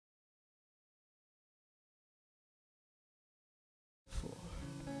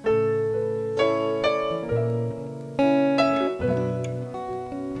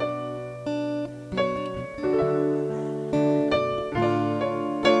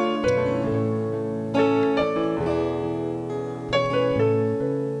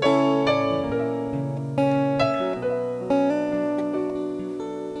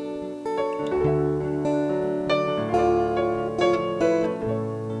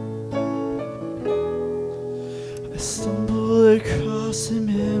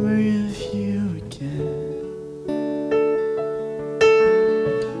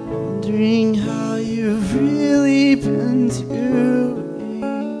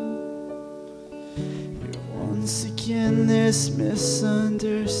in this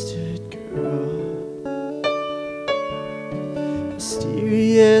misunderstood girl,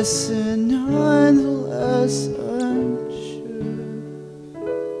 mysterious and nonetheless unsure.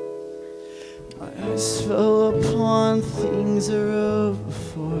 My eyes fell upon things I wrote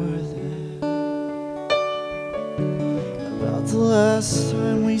before that, about the last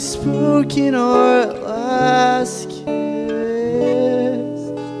time we spoke in our last kiss.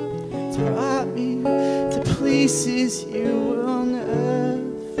 It's brought me to places you will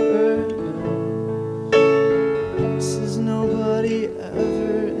never know, places nobody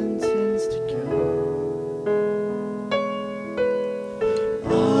ever intends to go.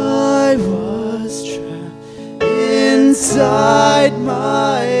 I was trapped inside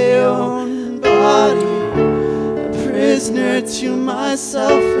my own body, a prisoner to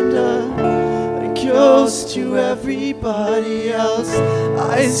myself and a ghost to everybody else.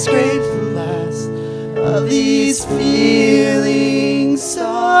 I scraped the last of these feelings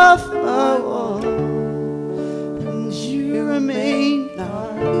off my wall, and you remain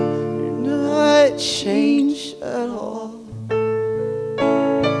not, you're not changed at all.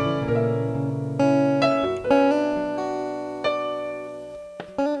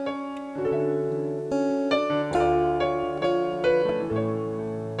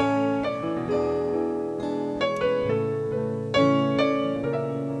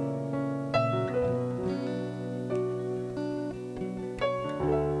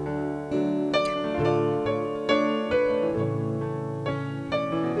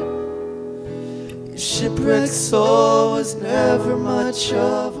 Shipwrecked soul was never much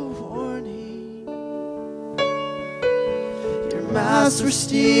of a warning. Your masts were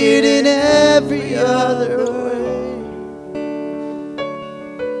steered in every other way.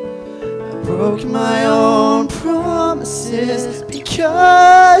 I broke my own promises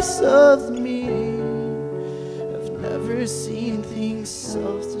because of the meaning. I've never seen things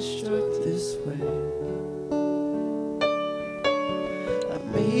self-destruct this way.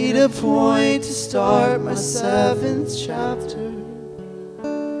 Made a point to start my 7th chapter,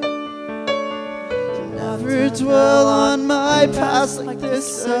 to never dwell on my past like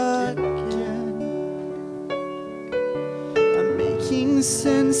this again. I'm making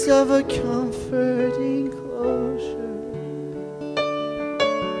sense of a comforting closure,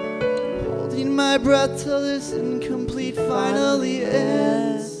 holding my breath till this incomplete finally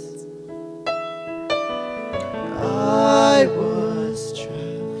ends. I was trapped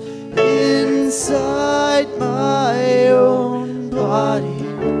inside my own body,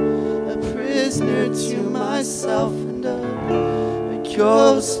 a prisoner to myself and a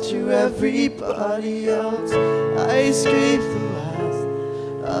ghost to everybody else. I scraped the last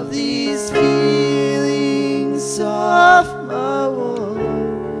of these feelings off my wall,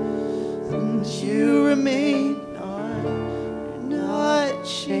 and you remain not, you're not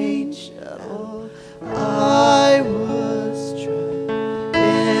changed at all. I was trapped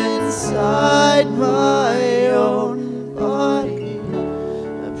inside my own body,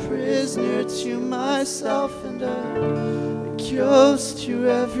 a prisoner to myself and a ghost to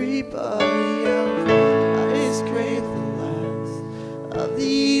everybody else. I scraped the last of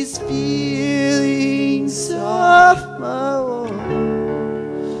these feelings off my wall,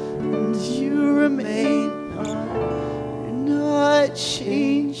 and you remain not, you're not changed.